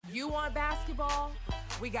You want basketball?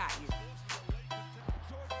 We got you.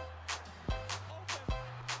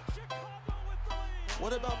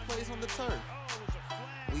 What about plays on the turf?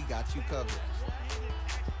 We got you covered.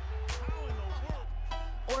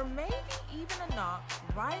 Or maybe even a knock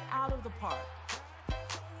right out of the park.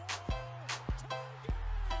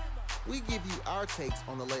 We give you our takes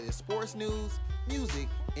on the latest sports news, music,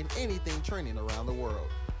 and anything trending around the world.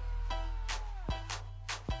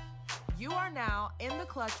 You are now in the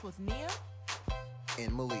clutch with Nia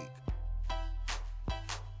and Malik.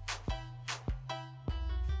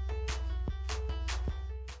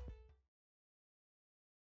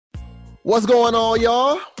 What's going on,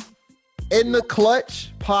 y'all? In the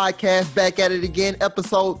Clutch podcast, back at it again,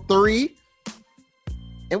 episode 3.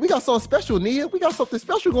 And we got something special, Nia. We got something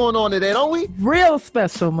special going on today, don't we? Real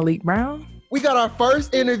special, Malik Brown. We got our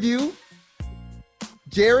first interview,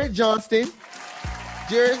 Jared Johnston.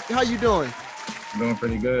 Jared, how you doing? Doing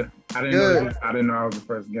pretty good. I didn't know I was the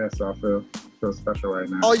first guest, so I feel special right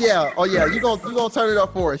now. Oh yeah. You gonna turn it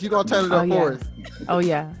up for us. For us. Oh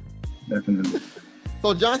yeah. Definitely.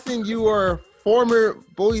 So Johnston, you were former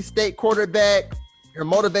Bowie State quarterback, you're a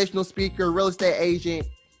motivational speaker, real estate agent,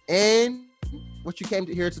 and what you came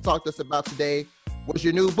to here to talk to us about today was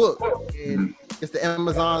your new book. And it's the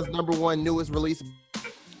Amazon's #1 newest release,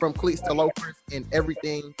 from cleats to loafers and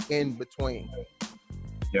everything in between.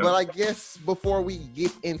 Yep. But I guess before we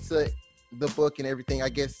get into the book and everything, I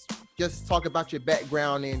guess just talk about your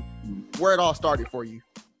background and where it all started for you.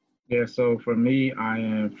 Yeah, so for me, I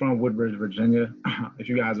am from Woodbridge, Virginia. If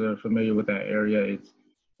you guys are familiar with that area, it's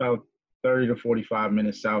about 30 to 45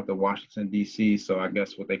 minutes south of Washington, D.C., so I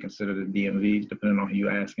guess what they consider the DMV, depending on who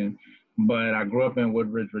you're asking. But I grew up in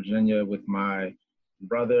Woodbridge, Virginia with my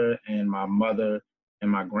brother and my mother and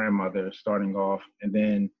my grandmother starting off. And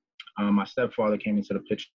then my stepfather came into the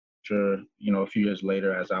picture, a few years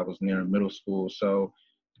later as I was near middle school. So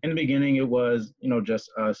in the beginning, it was, just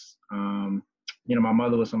us. My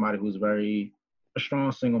mother was somebody who was a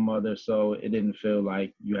strong single mother, so it didn't feel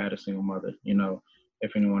like you had a single mother,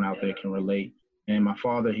 if anyone out there can relate. And my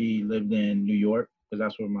father, he lived in New York, because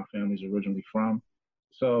that's where my family's originally from.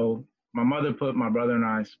 So my mother put my brother and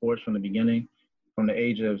I in sports from the beginning. From the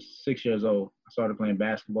age of 6 years old, I started playing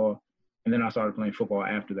basketball, and then I started playing football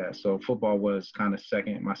after that. So football was kind of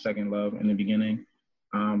my second love in the beginning.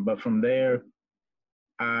 But from there,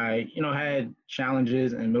 I, had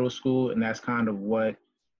challenges in middle school, and that's kind of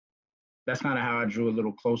how I drew a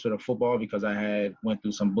little closer to football, because I had went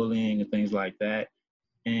through some bullying and things like that.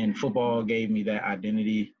 And football gave me that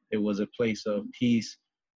identity. It was a place of peace,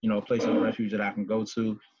 a place of refuge that I can go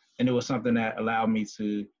to. And it was something that allowed me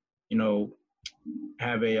to,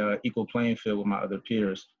 have a equal playing field with my other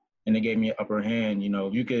peers. And it gave me an upper hand.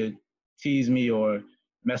 If you could tease me or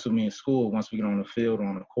mess with me in school, once we get on the field or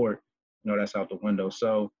on the court, that's out the window.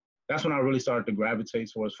 So that's when I really started to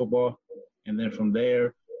gravitate towards football. And then from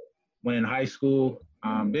there, when in high school,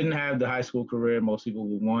 didn't have the high school career most people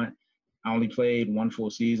would want. I only played one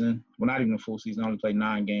full season. Well, not even a full season. I only played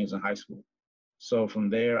 9 games in high school. So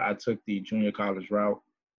from there, I took the junior college route.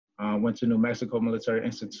 Went to New Mexico Military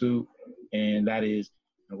Institute, and that is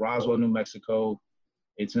in Roswell, New Mexico.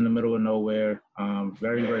 It's in the middle of nowhere.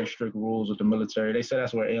 Very, very strict rules with the military. They said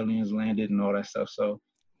that's where aliens landed and all that stuff. So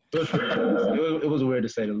it was weird to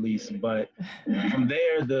say the least. But from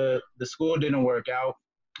there, the school didn't work out.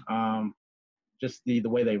 Just the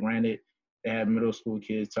way they ran it. They had middle school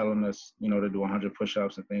kids telling us, to do 100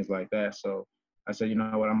 push-ups and things like that. So I said, you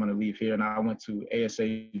know what, I'm going to leave here. And I went to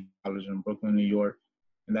ASA College in Brooklyn, New York.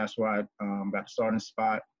 And that's where I got the starting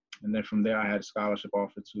spot. And then from there, I had a scholarship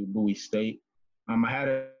offer to Bowie State. I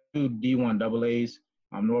had 2 D1 AA's.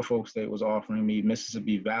 Norfolk State was offering me.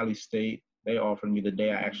 Mississippi Valley State, they offered me the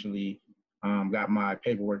day I actually got my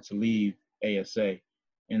paperwork to leave ASA.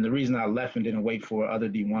 And the reason I left and didn't wait for other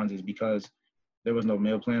D1s is because there was no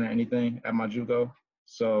meal plan or anything at my JUCO.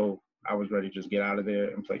 So I was ready to just get out of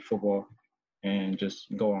there and play football and just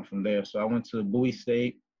go on from there. So I went to Bowie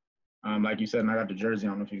State. Like you said, and I got the jersey. I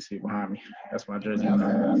don't know if you can see it behind me. That's my jersey.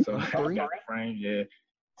 So I got the frame, yeah.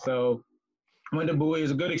 So I went to Bowie. It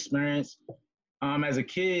was a good experience. As a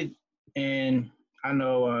kid, and I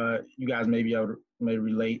know you guys may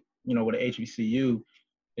relate, with the HBCU,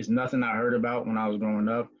 it's nothing I heard about when I was growing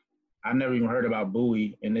up. I never even heard about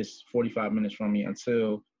Bowie, and it's 45 minutes from me,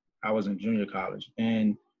 until I was in junior college.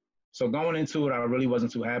 And so going into it, I really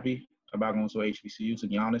wasn't too happy about going to HBCU, to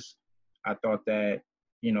be honest. I thought that,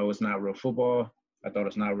 it's not real football. I thought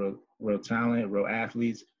it's not real talent, real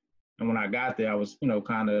athletes. And when I got there, I was,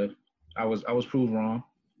 I was proved wrong.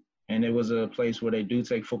 And it was a place where they do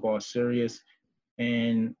take football serious.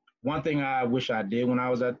 And one thing I wish I did when I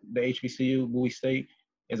was at the HBCU, Bowie State,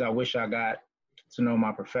 is I wish I got to know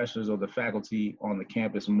my professors or the faculty on the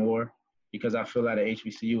campus more, because I feel at a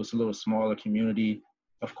HBCU, it's a little smaller community.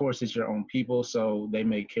 Of course, it's your own people, so they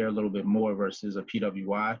may care a little bit more versus a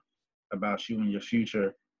PWI about you and your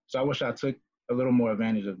future. So I wish I took a little more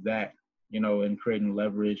advantage of that, in creating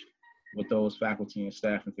leverage with those faculty and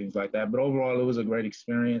staff and things like that. But overall, it was a great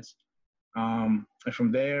experience. And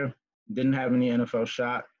from there, didn't have any NFL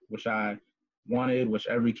shot, which I wanted, which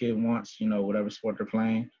every kid wants, whatever sport they're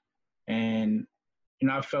playing. And,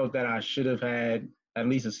 I felt that I should have had at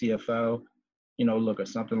least a CFL, look, or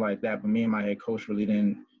something like that. But me and my head coach really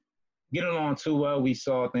didn't get along too well. We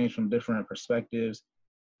saw things from different perspectives.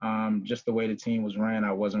 Just the way the team was ran,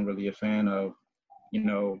 I wasn't really a fan of,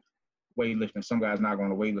 weightlifting. Some guys not going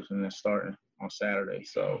to weightlifting and then starting on Saturday.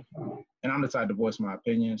 So, and I'm the type to voice my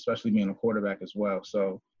opinion, especially being a quarterback as well.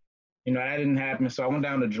 So, that didn't happen. So I went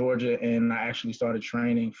down to Georgia and I actually started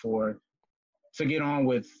training to get on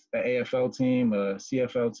with an AFL team, a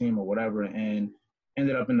CFL team, or whatever, and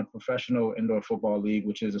ended up in the Professional Indoor Football League,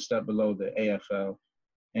 which is a step below the AFL.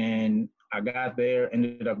 And I got there,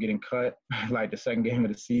 ended up getting cut like the second game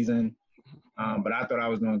of the season. But I thought I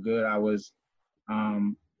was doing good.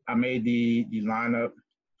 I made the lineup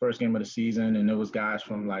first game of the season, and there was guys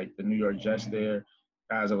from like the New York Jets there,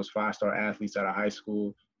 guys that was 5-star athletes out of high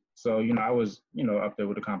school. So, I was, up there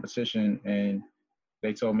with the competition, and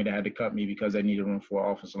they told me they had to cut me because they needed room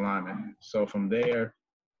for offensive lineman. So from there,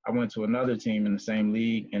 I went to another team in the same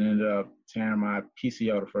league and ended up tearing my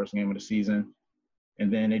PCL the first game of the season.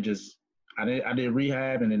 And then I did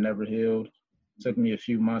rehab and it never healed. It took me a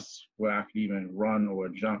few months where I could even run or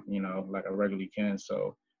jump, like I regularly can.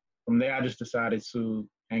 So from there, I just decided to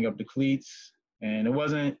hang up the cleats. And it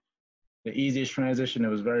wasn't the easiest transition. It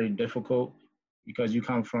was very difficult because you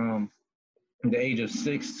come from the age of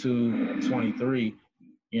 6 to 23,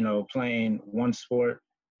 playing one sport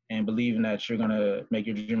and believing that you're going to make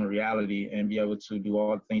your dream a reality and be able to do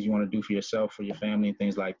all the things you want to do for yourself, for your family, and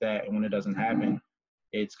things like that. And when it doesn't happen,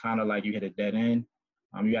 it's kind of like you hit a dead end.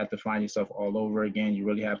 You have to find yourself all over again. You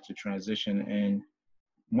really have to transition. And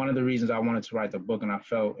one of the reasons I wanted to write the book and I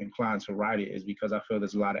felt inclined to write it is because I feel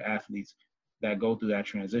there's a lot of athletes that go through that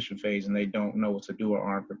transition phase and they don't know what to do or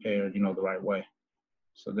aren't prepared, the right way.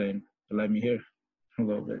 So then it led me here a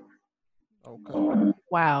little bit. Okay.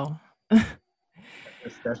 Wow.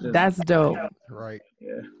 That's That's dope. Right.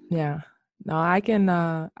 Yeah. Yeah. No, I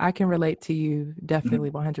can relate to you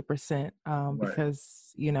definitely 100%. Right.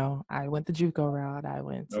 Because, I went the JUCO route. I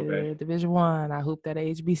went to Okay. Division I. I hooped at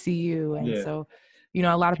HBCU. And Yeah. so,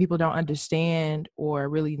 a lot of people don't understand or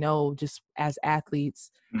really know just as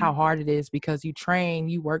athletes how hard it is because you train,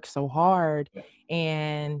 you work so hard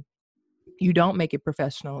and you don't make it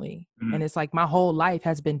professionally. And it's like my whole life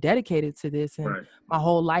has been dedicated to this and my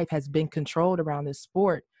whole life has been controlled around this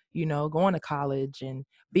sport, going to college and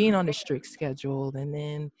being on the strict schedule. And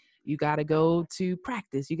then you got to go to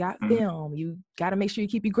practice, you got film, you got to make sure you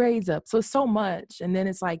keep your grades up. So it's so much. And then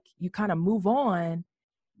it's like you kind of move on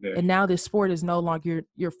and now this sport is no longer,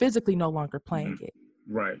 you're physically no longer playing it.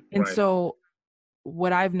 Right. And so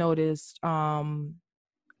what I've noticed,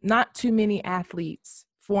 not too many athletes,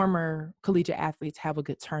 former collegiate athletes, have a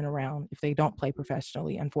good turnaround if they don't play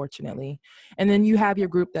professionally, unfortunately. And then you have your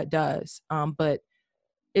group that does. But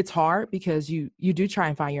it's hard because you do try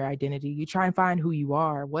and find your identity. You try and find who you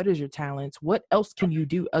are. What is your talents? What else can you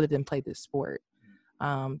do other than play this sport?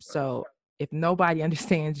 So if nobody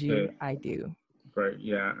understands you, I do. Great.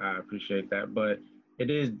 Yeah, I appreciate that. But it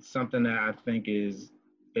is something that I think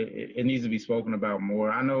it needs to be spoken about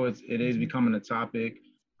more. I know it is becoming a topic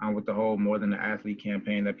with the whole More Than the Athlete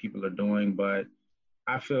campaign that people are doing, but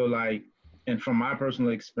I feel like, and from my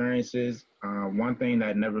personal experiences, one thing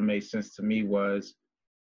that never made sense to me was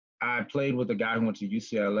I played with a guy who went to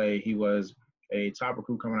UCLA. He was a top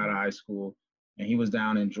recruit coming out of high school, and he was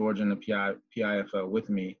down in Georgia in the PIFL with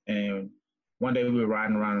me. And one day we were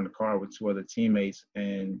riding around in the car with 2 other teammates,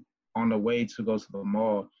 and on the way to go to the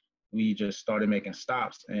mall, we just started making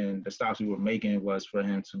stops. And the stops we were making was for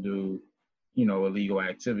him to do, illegal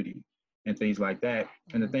activity and things like that.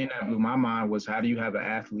 And the thing that blew my mind was, how do you have an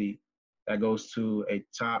athlete that goes to a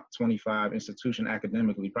top 25 institution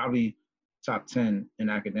academically, probably top 10 in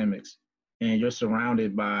academics, and you're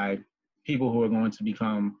surrounded by people who are going to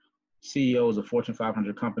become CEOs of Fortune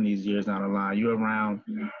 500 companies years down the line. You're around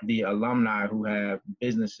the alumni who have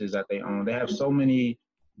businesses that they own. They have so many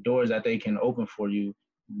doors that they can open for you,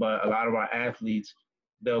 but a lot of our athletes,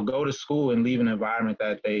 they'll go to school and leave an environment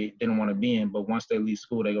that they didn't want to be in, but once they leave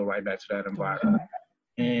school, they go right back to that environment.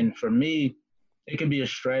 And for me, it can be a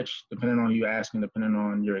stretch depending on who you asking, depending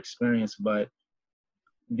on your experience. But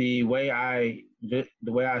the way I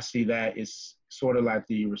see that is sort of like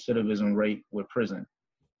the recidivism rate with prison.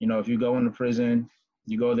 You know, if you go into prison,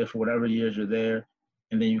 you go there for whatever years you're there,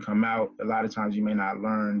 and then you come out, a lot of times you may not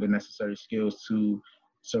learn the necessary skills to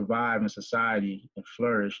survive in society and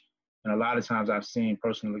flourish. And a lot of times I've seen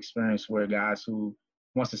personal experience where guys who,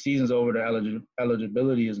 once the season's over, their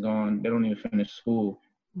eligibility is gone, they don't even finish school.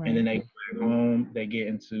 And then Right. they go back home, they get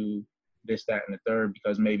into this, that, and the third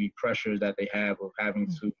because maybe pressures that they have of having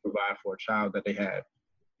to provide for a child that they have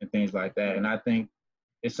and things like that. And I think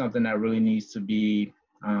it's something that really needs to be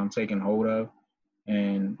taken hold of.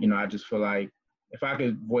 And, you know, I just feel like if I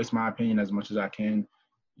could voice my opinion as much as I can,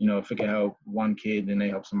 you know, if it can help one kid, then they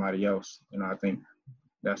help somebody else. You know, I think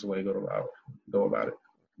that's the way to go about it.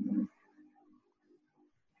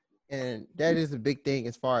 And that is a big thing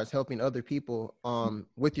as far as helping other people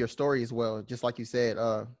with your story as well. Just like you said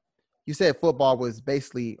football was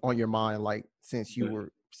basically on your mind, like since you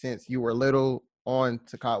were little on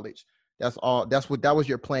to college. That's all. That was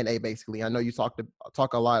your plan A basically. I know you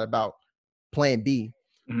talk a lot about plan B.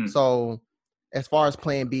 Mm-hmm. So as far as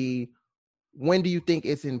plan B, when do you think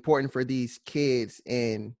it's important for these kids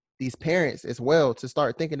and these parents as well to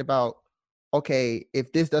start thinking about, okay,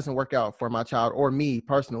 if this doesn't work out for my child or me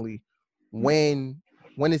personally, when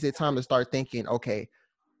is it time to start thinking, okay,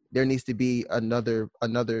 there needs to be another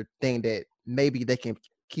thing that maybe they can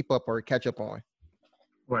keep up or catch up on?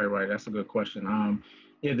 Right. That's a good question.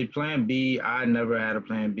 Yeah, the plan B, I never had a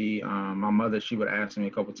plan B. My mother, she would ask me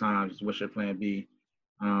a couple times, what's your plan B?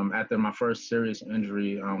 After my first serious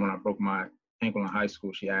injury, when I broke my ankle in high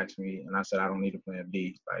school, she asked me, and I said, I don't need a plan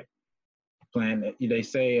B. Like, they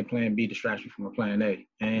say a plan B distracts you from a plan A.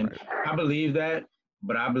 And Right. I believe that,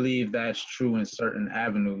 but I believe that's true in certain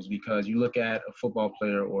avenues because you look at a football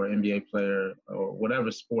player or NBA player or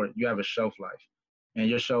whatever sport, you have a shelf life. And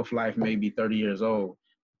your shelf life may be 30 years old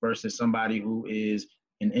versus somebody who is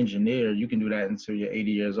an engineer. You can do that until you're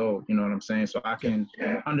 80 years old. You know what I'm saying? So I can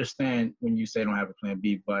understand when you say don't have a plan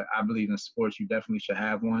B, but I believe in sports, you definitely should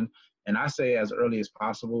have one. And I say as early as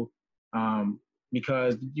possible.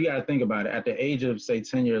 Because you got to think about it. At the age of, say,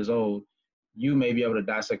 10 years old, you may be able to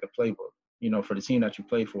dissect a playbook, you know, for the team that you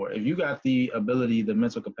play for. If you got the ability, the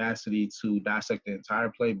mental capacity to dissect the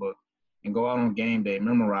entire playbook and go out on game day,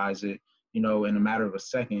 memorize it, you know, in a matter of a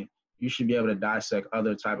second, you should be able to dissect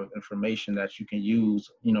other type of information that you can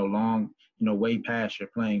use, you know, way past your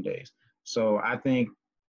playing days. So I think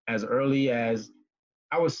as early as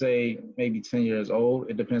I would say maybe 10 years old.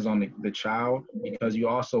 It depends on the child because you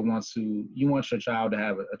also want your child to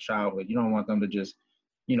have a childhood. You don't want them to just,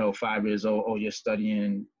 you know, 5 years old, oh, you're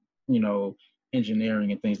studying, you know,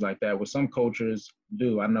 engineering and things like that. What some cultures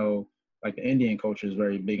do. I know like the Indian culture is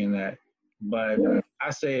very big in that. But I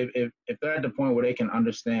say if they're at the point where they can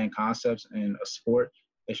understand concepts in a sport,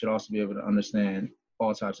 they should also be able to understand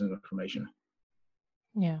all types of information.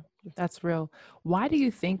 Yeah, that's real. Why do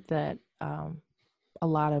you think that a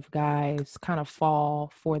lot of guys kind of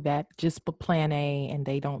fall for that just plan A and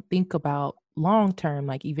they don't think about long term?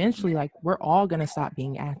 Like eventually, like we're all going to stop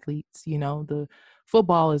being athletes. You know, the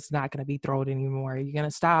football is not going to be thrown anymore. You're going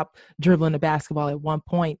to stop dribbling the basketball at one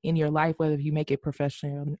point in your life, whether you make it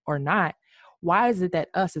professional or not. Why is it that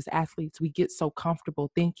us as athletes, we get so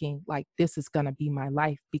comfortable thinking like this is going to be my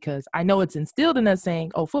life? Because I know it's instilled in us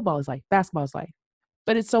saying, oh, football is life, basketball is life,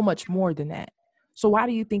 but it's so much more than that. So why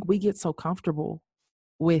do you think we get so comfortable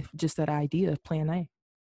with just that idea of plan A?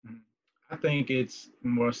 I think it's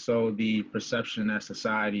more so the perception that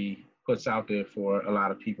society puts out there for a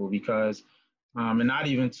lot of people because, and not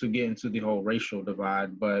even to get into the whole racial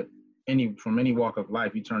divide, but from any walk of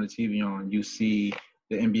life, you turn the TV on, you see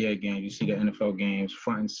the NBA games, you see the NFL games,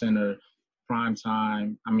 front and center, prime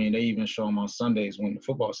time. I mean, they even show them on Sundays when the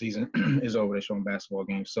football season is over. They show them basketball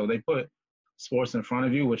games, so they put sports in front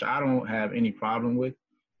of you, which I don't have any problem with.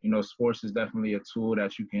 You know, sports is definitely a tool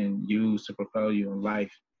that you can use to propel you in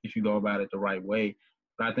life if you go about it the right way.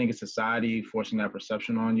 But I think it's society forcing that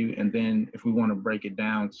perception on you. And then if we want to break it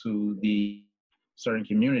down to the certain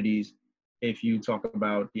communities, if you talk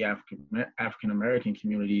about the African American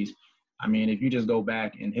communities, I mean, if you just go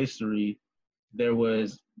back in history, there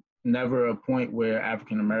was never a point where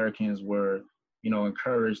African Americans were, you know,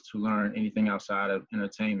 encouraged to learn anything outside of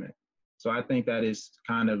entertainment. So I think that is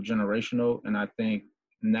kind of generational. And I think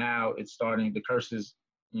now it's starting, the curses,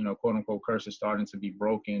 you know, quote unquote curse is starting to be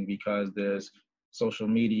broken because there's social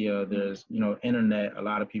media, there's, you know, internet. A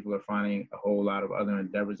lot of people are finding a whole lot of other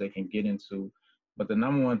endeavors they can get into. But the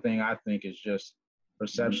number one thing I think is just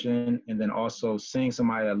perception, and then also seeing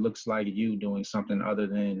somebody that looks like you doing something other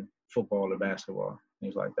than football or basketball,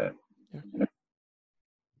 things like that. Yeah.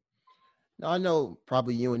 Now, I know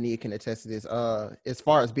probably you and Nia can attest to this. As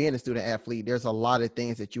far as being a student athlete, there's a lot of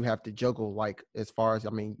things that you have to juggle. Like as far as, I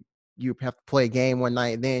mean, you have to play a game one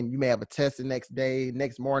night, and then you may have a test the next day,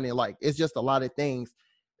 next morning. Like it's just a lot of things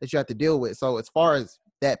that you have to deal with. So as far as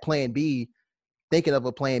that plan B, thinking of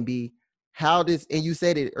a plan B, how does, and you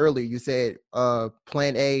said it earlier, you said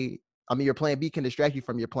plan A, I mean, your plan B can distract you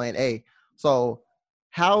from your plan A. So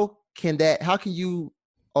how can you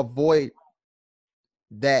avoid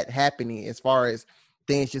that happening as far as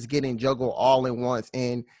things just getting juggled all in once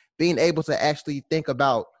and being able to actually think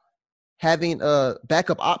about having a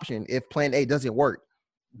backup option if plan A doesn't work?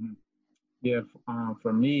 Yeah,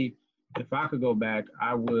 for me, if I could go back,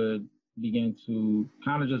 I would begin to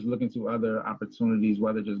kind of just look into other opportunities,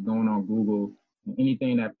 whether just going on Google,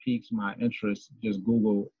 anything that piques my interest, just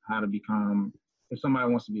Google how to become, if somebody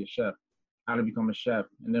wants to be a chef, how to become a chef.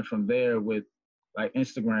 And then from there, with like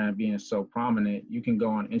Instagram being so prominent, you can go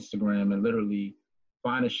on Instagram and literally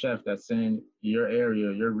find a chef that's in your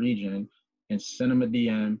area, your region, and send them a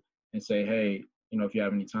DM and say, hey, if you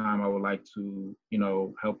have any time, I would like to,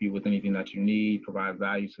 help you with anything that you need, provide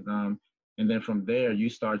value to them. And then from there, you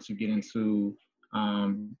start to get into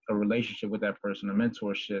a relationship with that person, a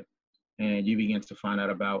mentorship, and you begin to find out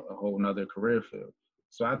about a whole nother career field.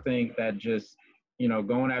 So I think that just,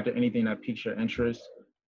 going after anything that piques your interest,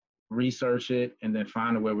 research it, and then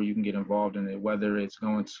find a way where you can get involved in it, whether it's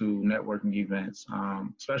going to networking events,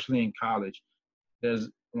 especially in college.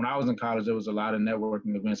 When I was in college, there was a lot of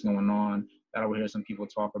networking events going on that I would hear some people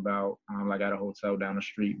talk about, like at a hotel down the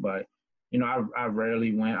street. But, I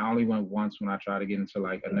rarely went. I only went once when I tried to get into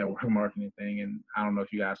like a network marketing thing. And I don't know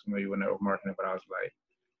if you guys are familiar with network marketing, but I was like,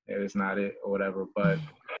 yeah, it's not it or whatever. But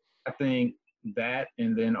I think that,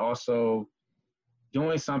 and then also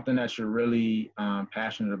doing something that you're really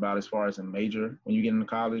passionate about as far as a major when you get into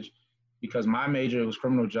college, because my major was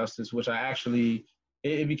criminal justice, which I actually,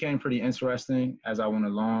 it became pretty interesting as I went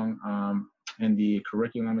along in the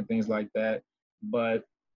curriculum and things like that. But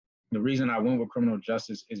the reason I went with criminal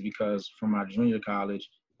justice is because from my junior college,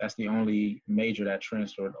 that's the only major that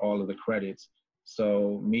transferred all of the credits.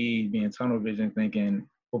 So me being tunnel vision thinking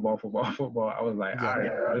football, I was like, all right,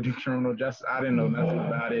 I gotta do criminal justice. I didn't know nothing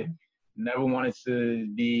about it. Never wanted to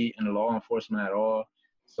be in law enforcement at all.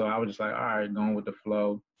 So I was just like, all right, going with the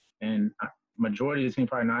flow. And majority of the team,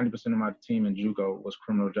 probably 90% of my team in JUCO was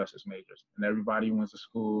criminal justice majors. And everybody went to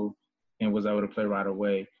school and was able to play right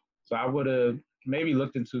away. So I would have maybe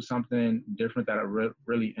looked into something different that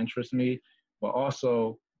really interests me. But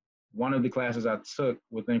also, one of the classes I took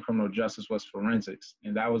within criminal justice was forensics.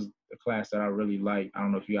 And that was a class that I really liked. I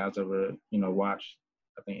don't know if you guys ever, watched,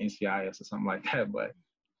 I think NCIS or something like that, but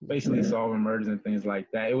basically solving murders and things like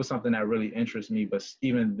that. It was something that really interests me. But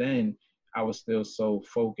even then, I was still so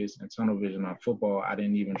focused and tunnel vision on football. I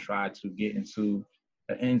didn't even try to get into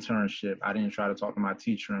an internship. I didn't try to talk to my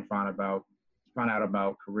teacher and find out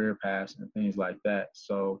about career paths and things like that.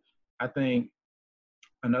 So I think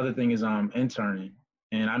another thing is interning.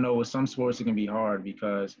 And I know with some sports it can be hard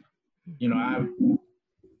because,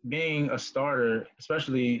 being a starter,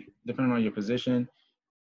 especially depending on your position,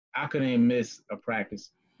 I couldn't miss a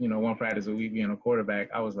practice. One practice a week being a quarterback.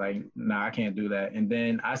 I was like, nah, I can't do that. And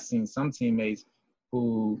then I seen some teammates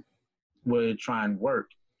who would try and work.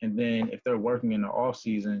 And then if they're working in the off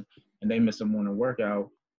season and they miss a morning workout,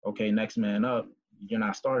 okay, next man up, you're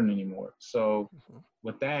not starting anymore. So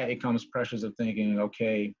with that, it comes pressures of thinking,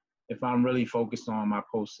 okay, if I'm really focused on my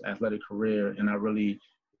post-athletic career and I really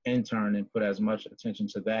intern and put as much attention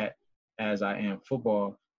to that as I am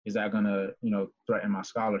football, is that going to, threaten my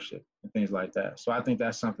scholarship and things like that? So I think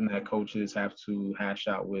that's something that coaches have to hash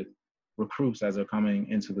out with recruits as they're coming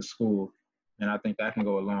into the school. And I think that can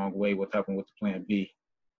go a long way with helping with the plan B.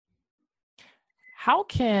 How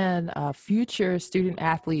can future student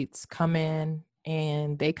athletes come in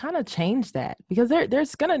and they kind of change that? Because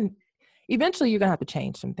there's going to, eventually you're going to have to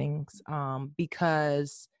change some things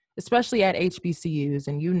because especially at HBCUs,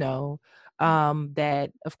 and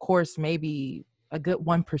that of course maybe a good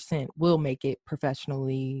 1% will make it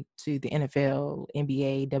professionally to the NFL,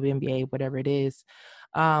 NBA, WNBA, whatever it is.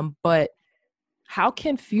 But how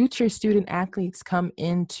can future student athletes come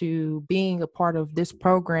into being a part of this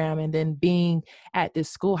program and then being at this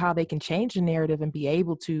school, how they can change the narrative and be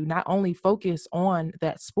able to not only focus on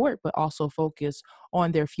that sport, but also focus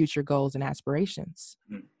on their future goals and aspirations?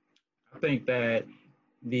 I think that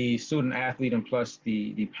the student athlete and plus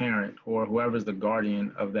the parent or whoever's the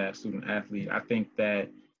guardian of that student athlete, I think that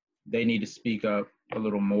they need to speak up a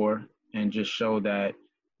little more and just show that,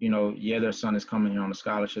 their son is coming here on a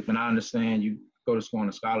scholarship. And I understand you go to school on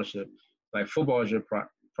a scholarship, like football is your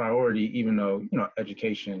priority, even though,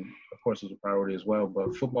 education, of course, is a priority as well.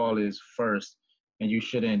 But football is first, and you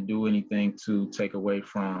shouldn't do anything to take away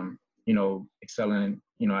from, excelling,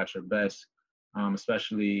 at your best,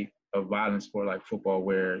 especially a violent sport like football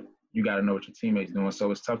where you got to know what your teammates doing.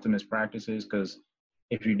 So it's tough to miss practices because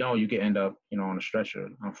if you don't, you can end up, on a stretcher,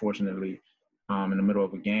 unfortunately, in the middle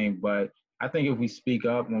of a game. But I think if we speak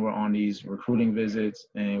up when we're on these recruiting visits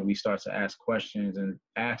and we start to ask questions and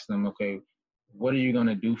ask them, okay, what are you going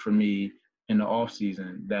to do for me in the off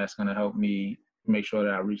season that's going to help me make sure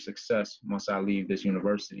that I reach success once I leave this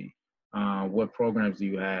university? What programs do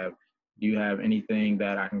you have? Do you have anything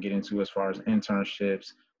that I can get into as far as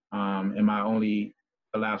internships? Am I only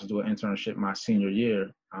allowed to do an internship my senior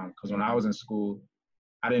year? Because when I was in school,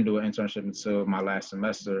 I didn't do an internship until my last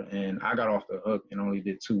semester, and I got off the hook and only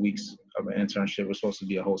did 2 weeks of an internship. It was supposed to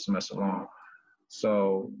be a whole semester long.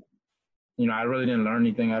 So, I really didn't learn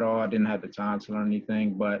anything at all. I didn't have the time to learn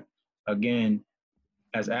anything. But again,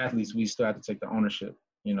 as athletes, we still have to take the ownership,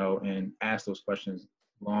 and ask those questions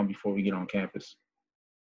long before we get on campus.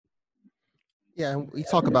 Yeah, we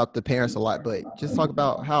talk about the parents a lot, but just talk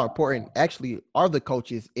about how important actually are the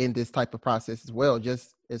coaches in this type of process as well,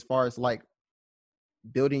 just as far as like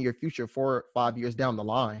building your future 4 or 5 years down the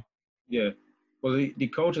line. Yeah. Well, the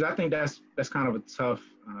coaches, I think that's kind of a tough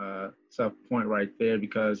point right there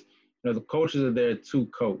because, the coaches are there to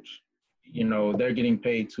coach. They're getting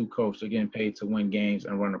paid to coach. They're getting paid to win games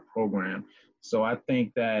and run a program. So I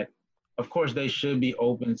think that, of course, they should be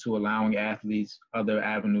open to allowing athletes other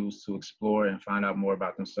avenues to explore and find out more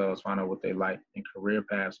about themselves, find out what they like in career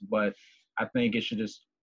paths. But I think it should just,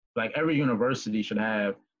 like every university should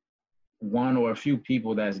have one or a few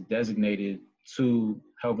people that's designated to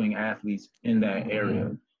helping athletes in that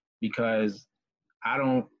area, because I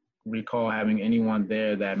don't recall having anyone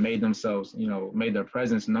there that made themselves, made their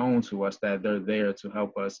presence known to us, that they're there to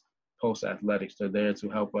help us post athletics. They're there to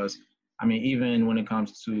help us. I mean, even when it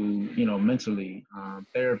comes to, mentally,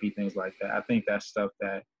 therapy, things like that, I think that's stuff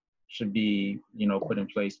that should be, put in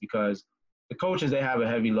place because the coaches, they have a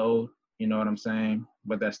heavy load, you know what I'm saying?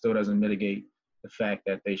 But that still doesn't mitigate the fact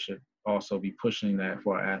that they should also be pushing that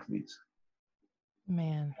for our athletes.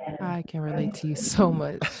 Man, I can relate to you so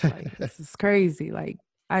much. Like, this is crazy. Like,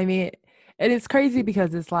 I mean, and it's crazy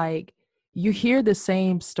because it's like you hear the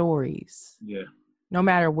same stories. Yeah. No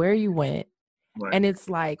matter where you went. Right. And it's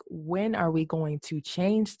like, when are we going to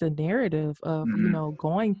change the narrative of,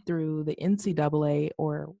 going through the NCAA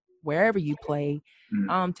or wherever you play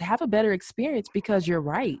to have a better experience? Because you're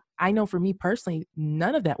right. I know for me personally,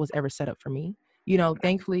 none of that was ever set up for me.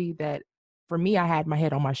 Thankfully that for me, I had my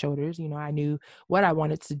head on my shoulders. I knew what I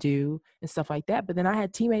wanted to do and stuff like that. But then I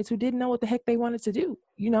had teammates who didn't know what the heck they wanted to do,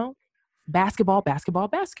 basketball.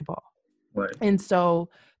 Right. And so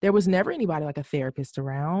there was never anybody like a therapist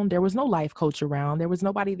around. There was no life coach around. There was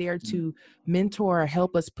nobody there to mentor or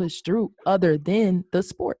help us push through other than the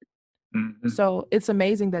sport. Mm-hmm. So it's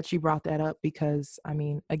amazing that you brought that up because, I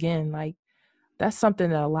mean, again, like that's something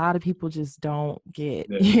that a lot of people just don't get,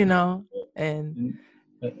 and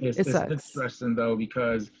it's sucks. interesting though,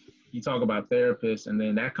 because you talk about therapists and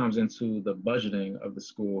then that comes into the budgeting of the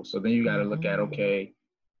school. So then you got to look at, okay,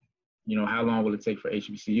 how long will it take for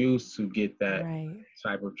HBCUs to get that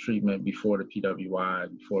type of treatment before the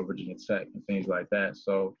PWI, before Virginia Tech and things like that.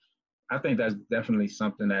 So I think that's definitely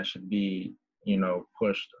something that should be,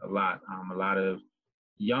 pushed a lot. A lot of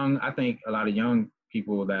young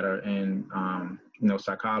people that are in,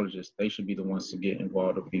 psychologists, they should be the ones to get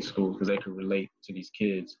involved with these schools because they can relate to these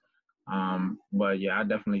kids. But yeah, I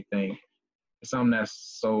definitely think it's something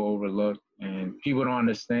that's so overlooked and people don't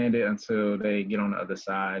understand it until they get on the other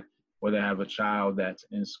side, or they have a child that's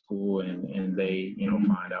in school and they,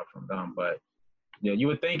 find out from them. But yeah, you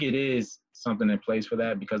would think it is something in place for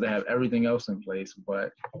that because they have everything else in place.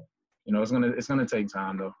 But it's gonna take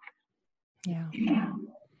time though. Yeah.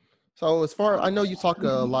 So I know you talk a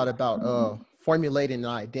lot about formulating an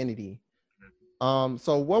identity.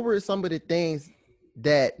 So what were some of the things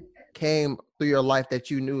that came through your life that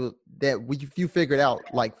you knew that you figured out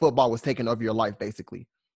like football was taking over your life basically?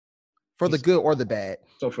 For the good or the bad.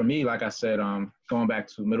 So for me, like I said, going back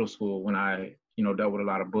to middle school, when I, dealt with a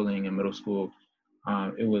lot of bullying in middle school,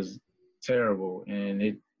 it was terrible. And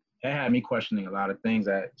it had me questioning a lot of things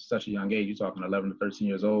at such a young age. You're talking 11 to 13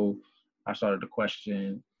 years old. I started to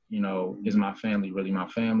question, is my family really my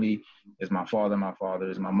family? Is my father my father?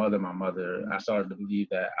 Is my mother my mother? I started to believe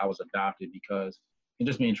that I was adopted because, and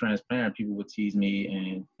just being transparent, people would tease me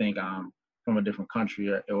and think I'm from a different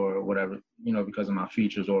country or whatever, because of my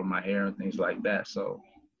features or my hair and things like that. So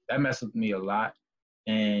that messed with me a lot.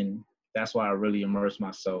 And that's why I really immersed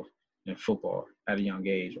myself in football at a young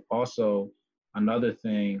age. Also, another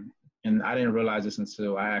thing, and I didn't realize this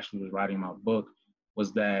until I actually was writing my book,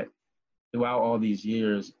 was that throughout all these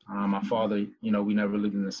years, my father, we never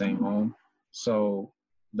lived in the same home. So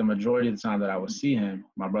the majority of the time that I would see him,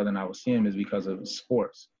 my brother and I would see him, is because of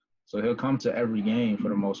sports. So he'll come to every game for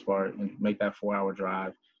the most part and make that 4-hour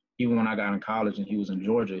drive. Even when I got in college and he was in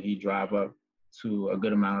Georgia, he'd drive up to a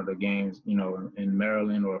good amount of the games, in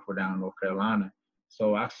Maryland, or if we're down in North Carolina.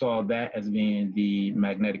 So I saw that as being the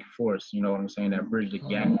magnetic force, you know what I'm saying, that bridged the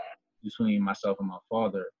gap between myself and my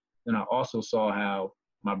father. Then I also saw how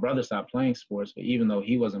my brother stopped playing sports, but even though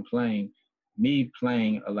he wasn't playing, me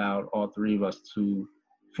playing allowed all three of us to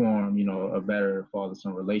form, a better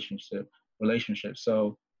father-son relationship.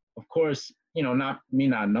 So, of course, not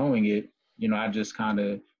knowing it, I just kind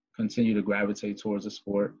of continued to gravitate towards the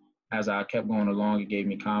sport. As I kept going along, it gave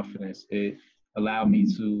me confidence. It allowed me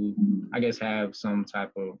to, I guess, have some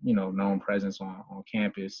type of, known presence on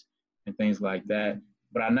campus and things like that.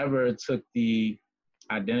 But I never took the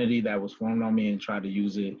identity that was formed on me and tried to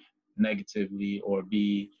use it negatively or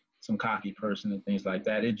be some cocky person and things like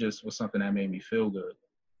that. It just was something that made me feel good.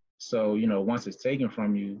 So, once it's taken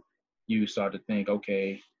from you, you start to think,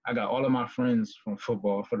 okay, I got all of my friends from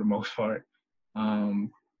football for the most part.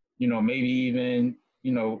 Maybe even,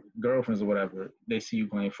 girlfriends or whatever, they see you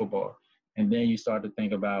playing football. And then you start to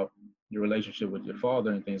think about your relationship with your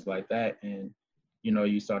father and things like that. And,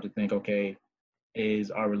 you start to think, okay,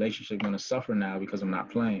 is our relationship going to suffer now because I'm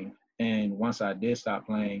not playing? And once I did stop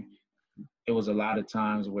playing, it was a lot of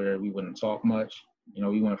times where we wouldn't talk much.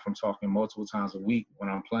 We went from talking multiple times a week when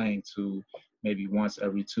I'm playing to maybe once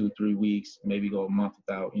every 2-3 weeks, maybe go a month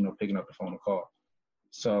without, picking up the phone to call.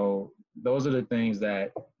 So those are the things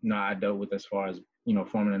that, I dealt with as far as,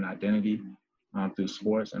 forming an identity through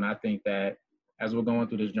sports. And I think that as we're going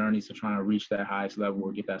through this journey to trying to reach that highest level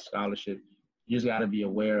or get that scholarship, you just got to be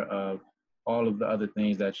aware of all of the other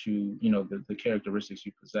things that the characteristics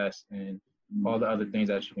you possess and all the other things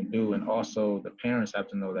that you can do. And also the parents have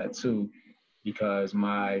to know that too, because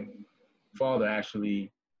my father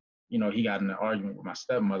actually, he got in an argument with my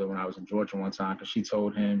stepmother when I was in Georgia one time because she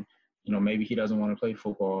told him, maybe he doesn't want to play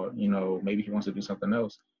football, maybe he wants to do something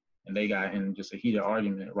else. And they got in just a heated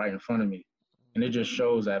argument right in front of me. And it just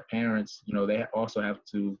shows that parents, they also have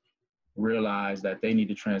to realize that they need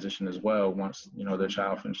to transition as well once, their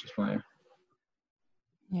child finishes playing.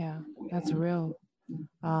 Yeah, that's real.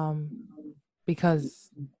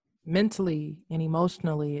 Because mentally and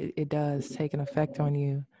emotionally, it does take an effect on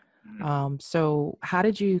you. So how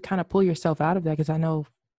did you kind of pull yourself out of that? Because I know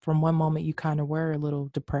from one moment you kind of were a little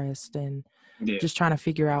depressed and just trying to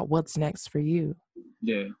figure out what's next for you.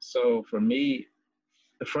 Yeah. So for me,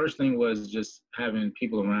 the first thing was just having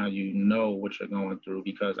people around you know what you're going through,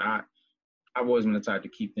 because I've always been the type to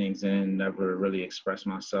keep things in, never really express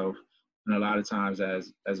myself. And a lot of times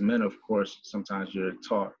as men, of course, sometimes you're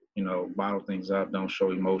taught, bottle things up, don't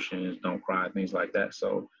show emotions, don't cry, things like that.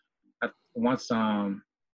 So once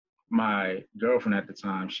my girlfriend at the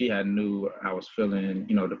time, she had knew I was feeling,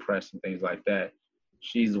 depressed and things like that.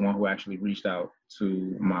 She's the one who actually reached out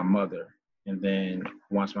to my mother. And then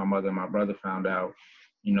once my mother and my brother found out,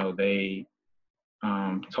 they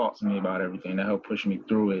talked to me about everything. They helped push me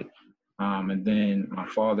through it. And then my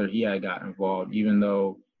father, he had got involved, even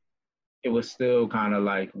though it was still kind of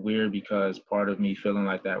like weird, because part of me feeling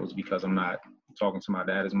like that was because I'm not talking to my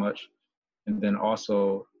dad as much. And then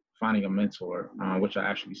also finding a mentor, which I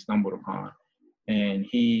actually stumbled upon. And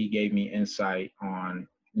he gave me insight on,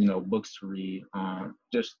 books to read,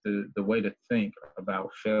 just the way to think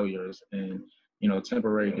about failures and,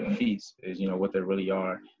 temporary defeats is, what they really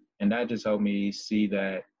are. And that just helped me see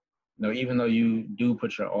that, even though you do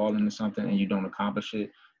put your all into something and you don't accomplish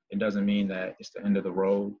it, it doesn't mean that it's the end of the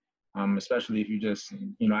road. Especially if you just,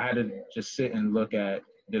 I had to just sit and look at,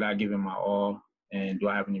 did I give it my all? And do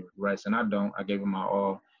I have any regrets? And I don't. I gave it my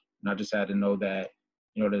all. And I just had to know that,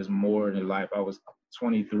 there's more in life. I was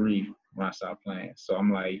 23 when I stopped playing. So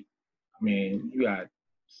I'm like, you got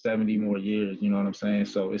 70 more years, you know what I'm saying?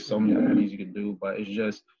 So it's so many things you can do, but it's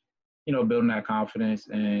just, building that confidence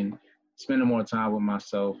and spending more time with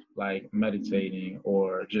myself, like meditating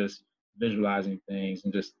or just visualizing things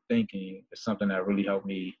and just thinking is something that really helped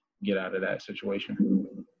me get out of that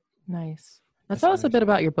situation. Nice. Now tell us a bit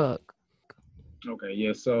about your book. Okay,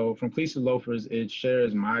 yeah. So From Cleats to Loafers, it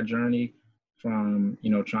shares my journey from,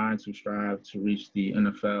 trying to strive to reach the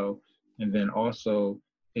NFL. And then also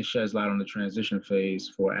it sheds light on the transition phase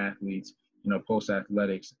for athletes,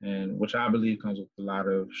 post-athletics, and which I believe comes with a lot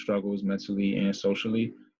of struggles mentally and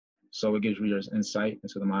socially. So it gives readers insight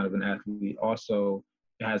into the mind of an athlete. Also,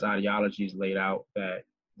 it has ideologies laid out that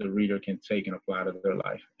the reader can take and apply to their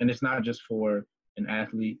life. And it's not just for an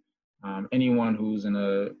athlete. Anyone who's in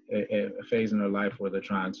a phase in their life where they're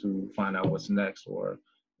trying to find out what's next, or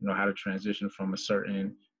how to transition from a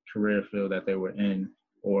certain career field that they were in,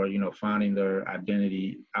 or finding their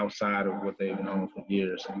identity outside of what they've known for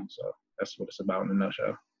years. And so that's what it's about in a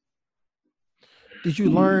nutshell. Did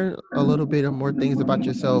you learn a little bit of more things about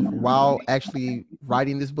yourself while actually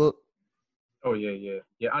writing this book? Oh yeah.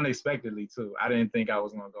 Unexpectedly too. I didn't think I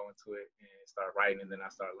was gonna go into it and start writing, and then I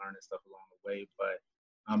started learning stuff along the way.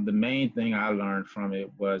 But the main thing I learned from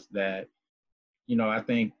it was that, I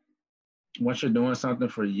think once you're doing something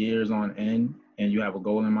for years on end and you have a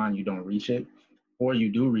goal in mind, you don't reach it, or you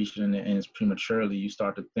do reach it and it ends prematurely, you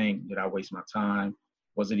start to think, did I waste my time?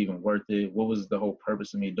 Was it even worth it? What was the whole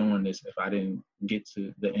purpose of me doing this if I didn't get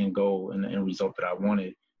to the end goal and the end result that I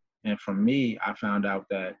wanted? And for me, I found out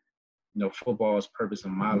that, football's purpose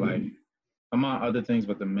in my life, among other things,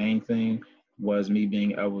 but the main thing was me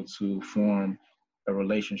being able to form a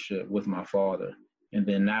relationship with my father. And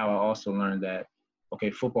then now I also learned that,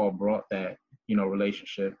 okay, football brought that,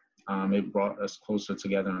 relationship. It brought us closer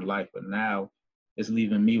together in life, but now it's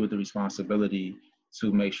leaving me with the responsibility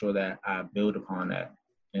to make sure that I build upon that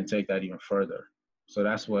and take that even further. So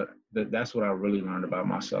that's what I really learned about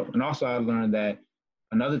myself. And also I learned that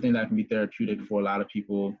another thing that can be therapeutic for a lot of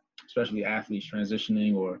people, especially athletes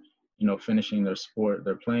transitioning or, finishing their sport,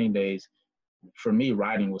 their playing days, for me,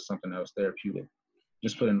 writing was something that was therapeutic.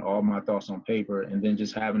 Just putting all my thoughts on paper and then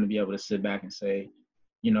just having to be able to sit back and say,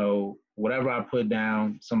 whatever I put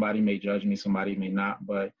down, somebody may judge me, somebody may not,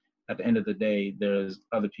 but at the end of the day, there's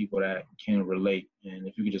other people that can relate. And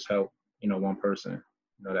if you could just help, one person,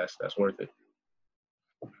 that's worth it.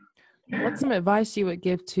 What's some advice you would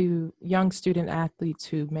give to young student athletes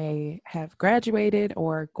who may have graduated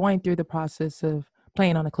or going through the process of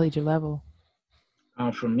playing on a collegiate level?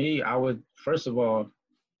 For me, I would, first of all,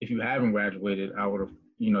 if you haven't graduated, I would have,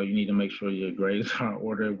 you need to make sure your grades are in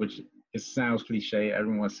order, which it sounds cliche.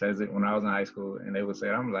 Everyone says it. When I was in high school and they would say,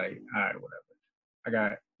 I'm like, all right, whatever. I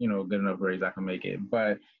got, good enough grades, I can make it.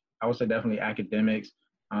 But I would say definitely academics.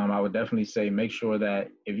 I would definitely say make sure that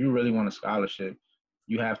if you really want a scholarship,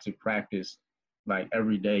 you have to practice like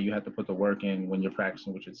every day. You have to put the work in when you're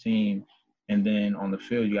practicing with your team. And then on the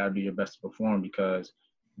field, you got to do your best to perform because,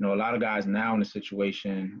 a lot of guys now in the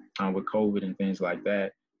situation with COVID and things like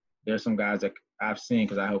that, there's some guys that I've seen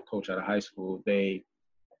because I help coach out of high school. They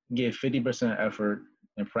give 50% effort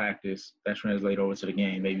in practice that translates over to the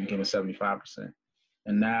game. Maybe give it 75%.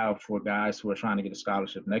 And now for guys who are trying to get a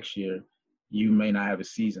scholarship next year, you may not have a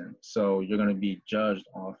season. So you're going to be judged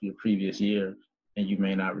off your previous year and you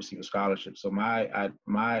may not receive a scholarship. So my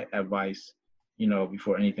advice,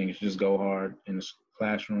 before anything is just go hard in the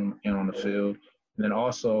classroom and on the field. And then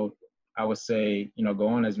also I would say, go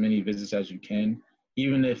on as many visits as you can,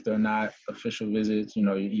 even if they're not official visits,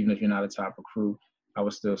 even if you're not a top recruit, I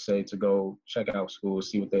would still say to go check out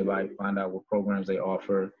schools, see what they like, find out what programs they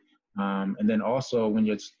offer. And then also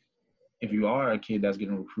if you are a kid that's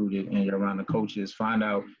getting recruited and you're around the coaches, find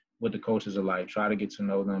out what the coaches are like. Try to get to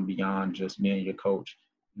know them beyond just being your coach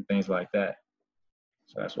and things like that.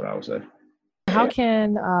 So that's what I would say. How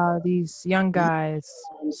can these young guys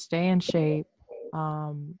stay in shape,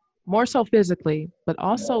 more so physically, but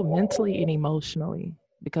also mentally and emotionally?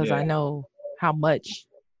 Because I know how much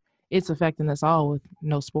it's affecting us all with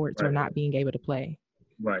no sports or not being able to play.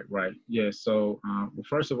 Right. Yeah. So, well,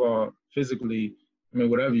 first of all, physically,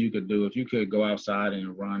 whatever you could do, if you could go outside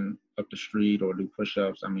and run up the street or do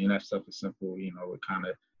push-ups, that stuff is simple. It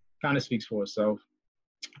kind of speaks for itself.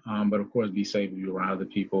 But of course, be safe if you're around other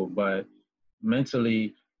people. But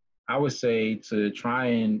mentally, I would say to try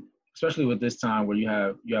and, especially with this time where you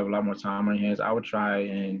have a lot more time on your hands, I would try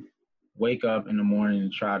and wake up in the morning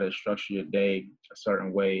and try to structure your day a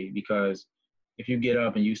certain way, because if you get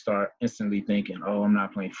up and you start instantly thinking, oh, I'm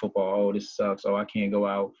not playing football, oh, this sucks, oh, I can't go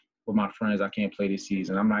out with my friends, I can't play this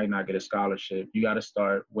season, I might not get a scholarship. You got to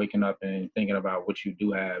start waking up and thinking about what you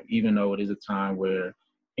do have, even though it is a time where,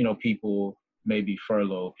 people may be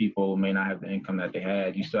furloughed, people may not have the income that they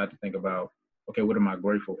had. You still have to think about, okay, what am I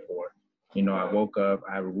grateful for? I woke up,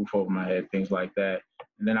 I have a roof over my head, things like that.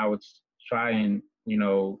 And then I would try and,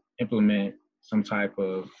 implement some type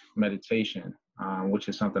of meditation, which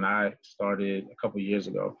is something I started a couple of years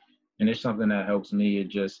ago. And it's something that helps me. It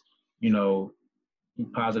just,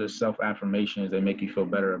 positive self-affirmations, they make you feel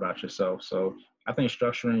better about yourself. So I think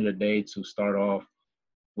structuring your day to start off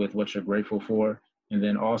with what you're grateful for. And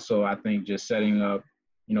then also I think just setting up,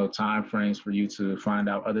 time frames for you to find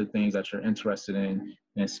out other things that you're interested in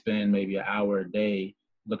and spend maybe an hour a day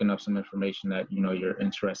looking up some information that, you're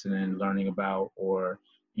interested in learning about, or,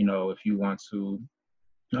 if you want to,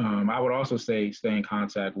 I would also say stay in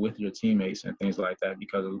contact with your teammates and things like that,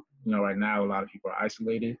 because, right now a lot of people are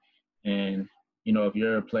isolated. And, if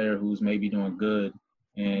you're a player who's maybe doing good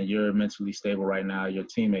and you're mentally stable right now, your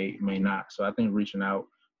teammate may not. So I think reaching out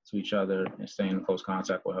to each other and staying in close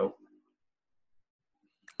contact will help.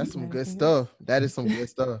 That's some good stuff. That is some good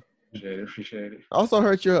stuff. Appreciate it. I also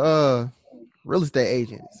heard you're real estate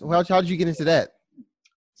agent. So how did you get into that?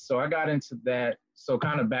 So I got into that. So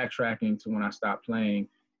kind of backtracking to when I stopped playing,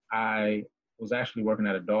 I was actually working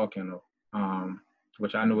at a dog kennel,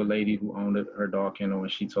 which I knew a lady who owned her dog kennel,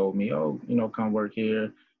 and she told me, oh, come work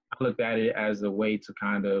here. I looked at it as a way to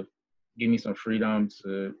kind of give me some freedom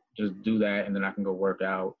to just do that, and then I can go work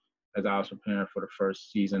out as I was preparing for the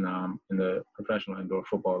first season in the professional indoor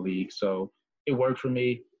football league. So it worked for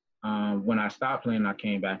me. When I stopped playing, I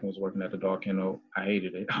came back and was working at the dog kennel. I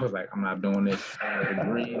hated it. I was like, I'm not doing this. I had a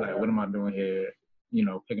degree. Like, what am I doing here?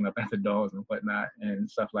 Picking up after dogs and whatnot and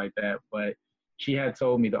stuff like that. But she had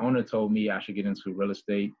told me, the owner told me I should get into real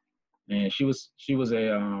estate. And she was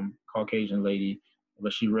a Caucasian lady,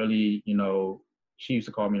 but she really, she used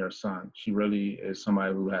to call me her son. She really is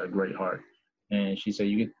somebody who had a great heart. And she said,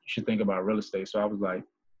 you should think about real estate. So I was like,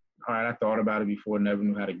 all right, I thought about it before, never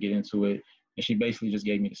knew how to get into it. And she basically just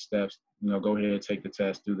gave me the steps, go ahead, take the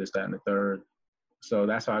test, do this, that, and the third. So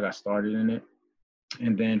that's how I got started in it.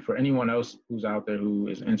 And then for anyone else who's out there who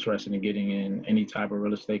is interested in getting in any type of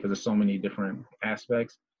real estate, because there's so many different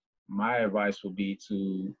aspects, my advice would be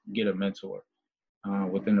to get a mentor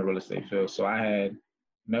within the real estate field. So I had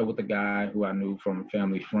met with a guy who I knew from a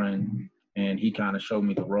family friend, and he kind of showed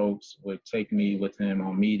me the ropes, would take me with him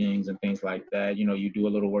on meetings and things like that. You do a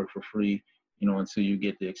little work for free, until you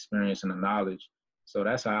get the experience and the knowledge. So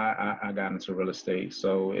that's how I got into real estate.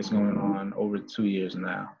 So it's going on over 2 years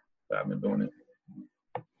now that I've been doing it.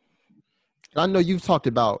 I know you've talked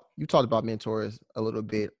about mentors a little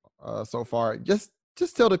bit so far. Just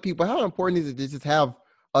tell the people, how important is it to just have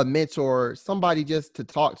a mentor, somebody just to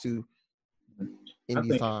talk to in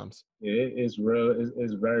these times? It is real.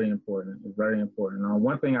 It's very important. It's very important.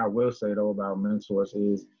 One thing I will say though about mentors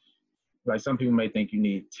is, like, some people may think you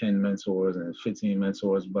need 10 mentors and 15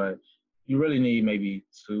 mentors, but you really need maybe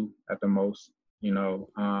 2 at the most,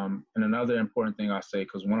 And another important thing I say,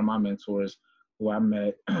 because one of my mentors who I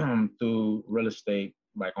met through real estate,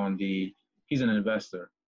 like he's an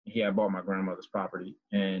investor. He had bought my grandmother's property,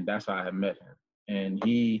 and that's how I had met him. And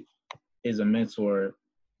he is a mentor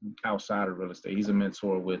outside of real estate. He's a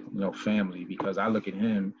mentor with, family, because I look at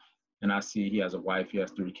him and I see he has a wife, he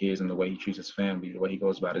has 3 kids, and the way he treats his family, the way he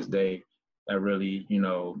goes about his day, that really,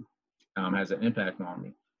 has an impact on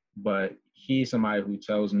me. But he's somebody who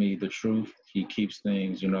tells me the truth. He keeps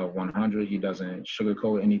things, 100. He doesn't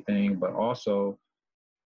sugarcoat anything. But also,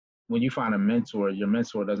 when you find a mentor, your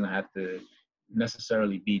mentor doesn't have to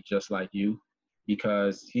necessarily be just like you,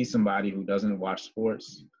 because he's somebody who doesn't watch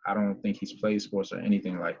sports. I don't think he's played sports or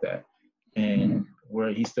anything like that. And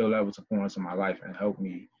where he's still able to pour into my life and help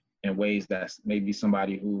me in ways that maybe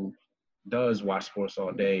somebody who does watch sports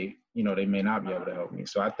all day, they may not be able to help me.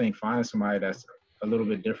 So I think finding somebody that's a little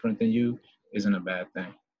bit different than you isn't a bad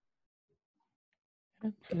thing.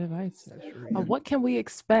 Good advice. What can we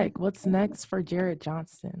expect? What's next for Jared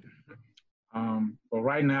Johnston? Well,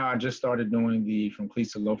 right now I just started doing the From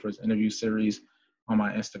Cleats to Loafers interview series on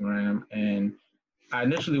my Instagram, and I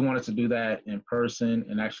initially wanted to do that in person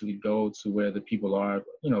and actually go to where the people are,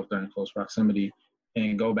 if they're in close proximity,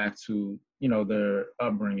 and go back to, their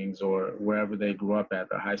upbringings or wherever they grew up at,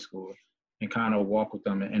 their high school, and kind of walk with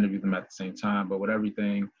them and interview them at the same time. But with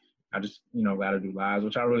everything, I just, got to do lives,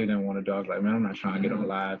 which I really didn't want to do. I was like, man, I'm not trying to get on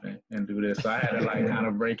live and do this. So I had to kind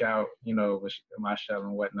of break out, with my shell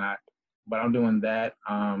and whatnot. But I'm doing that.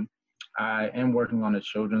 I am working on a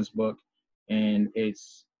children's book, and it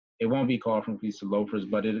won't be called From Cleats to Loafers,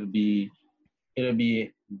 but it'll be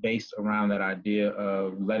based around that idea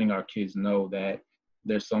of letting our kids know that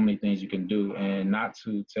there's so many things you can do, and not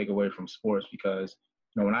to take away from sports, because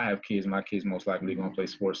when I have kids, my kids most likely going to play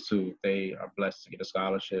sports too. If they are blessed to get a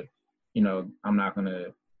scholarship, I'm not going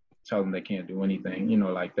to tell them they can't do anything,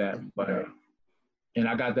 like that. But and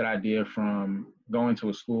I got that idea from going to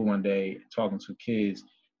a school one day, talking to kids,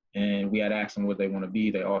 and we had asked them what they want to be.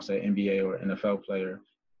 They all said NBA or NFL player.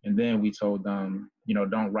 And then we told them,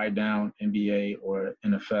 don't write down NBA or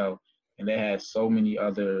NFL. And they had so many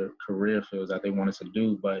other career fields that they wanted to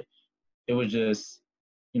do, but it was just,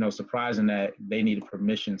 surprising that they needed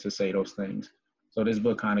permission to say those things. So this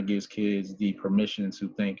book kind of gives kids the permission to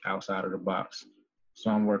think outside of the box.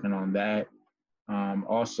 So I'm working on that.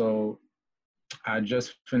 Also, I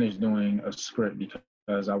just finished doing a script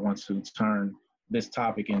because I want to turn this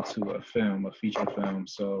topic into a film, a feature film.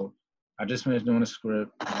 So I just finished doing a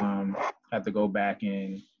script. Had to go back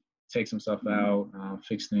and take some stuff out,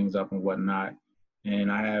 fix things up and whatnot.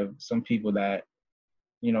 And I have some people that,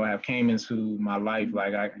 you know, have came into my life,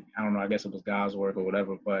 like I don't know, I guess it was God's work or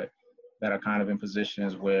whatever, but that are kind of in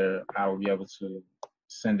positions where I will be able to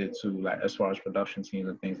send it to, like, as far as production teams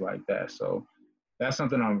and things like that. So that's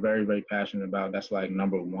something I'm very, very passionate about. That's like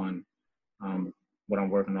number one, what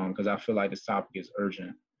I'm working on, because I feel like this topic is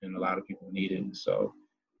urgent and a lot of people need it. So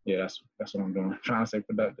yeah, that's what I'm doing. Trying to stay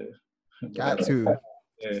productive. Got to.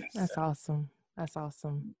 Yeah. That's awesome. That's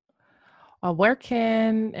awesome. Where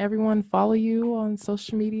can everyone follow you on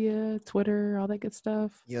social media, Twitter, all that good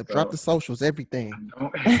stuff? Yeah, drop the socials, everything. I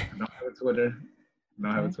don't have a Twitter.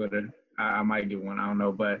 Don't have a Twitter. I might get one. I don't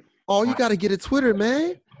know, but Oh, you got to get a Twitter,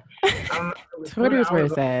 man. I don't know. Twitter's where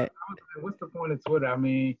it's at. What's the point of Twitter? I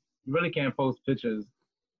mean, you really can't post pictures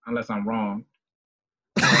unless I'm wrong.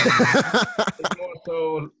 It's more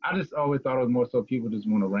so, I just always thought it was more so people just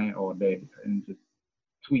want to rant all day and just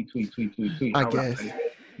tweet. I guess. You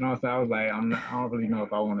know, so I was like, I don't really know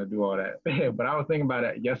if I want to do all that. But I was thinking about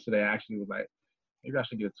it yesterday. I actually was like, maybe I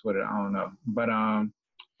should get a Twitter. I don't know. But on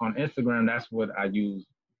Instagram, that's what I use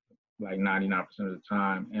like 99% of the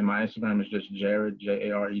time. And my Instagram is just Jared,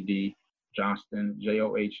 Jared, Johnston,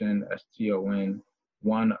 Johnston,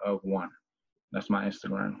 1 of 1. That's my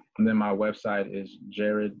Instagram. And then my website is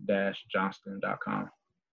jared-johnston.com.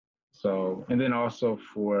 So, and then also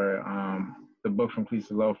for the book From Cleats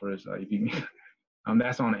to Loafers,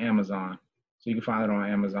 that's on Amazon. So you can find it on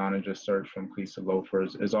Amazon and just search From Cleats to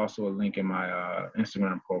Loafers. There's also a link in my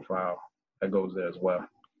Instagram profile that goes there as well.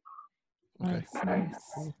 Nice, nice.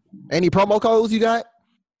 Any promo codes you got?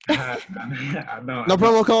 I don't. No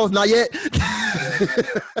promo codes, not yet.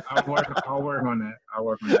 I'll work on that.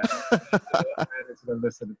 Add it to the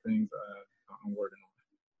list of the things I'm working on,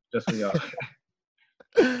 just for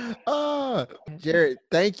y'all. Jared,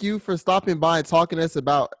 thank you for stopping by and talking to us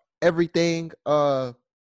about everything.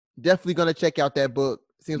 Definitely gonna check out that book.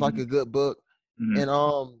 Seems like a good book.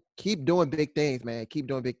 And keep doing big things, man. Keep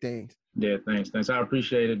doing big things. Yeah, thanks. I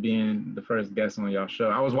appreciate it being the first guest on y'all show.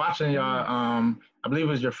 I was watching y'all, I believe it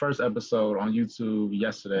was your first episode on YouTube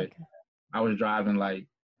yesterday. Okay. I was driving like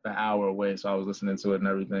an hour away, so I was listening to it and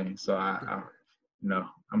everything. So I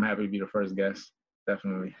I'm happy to be the first guest.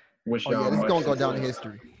 Definitely. Wish y'all. This is gonna go down in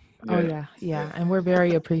history. Yeah. Oh yeah. And we're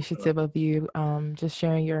very appreciative of you just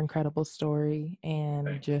sharing your incredible story,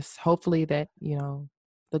 and just hopefully that, you know,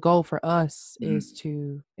 the goal for us is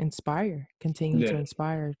to continue to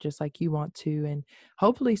inspire just like you want to. And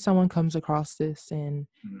hopefully someone comes across this and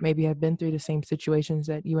maybe have been through the same situations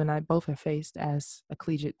that you and I both have faced as a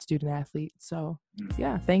collegiate student athlete. So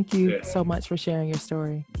yeah, thank you so much for sharing your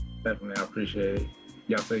story. Definitely. I appreciate it.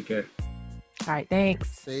 Y'all take care. All right.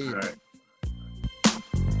 Thanks. See you. All right.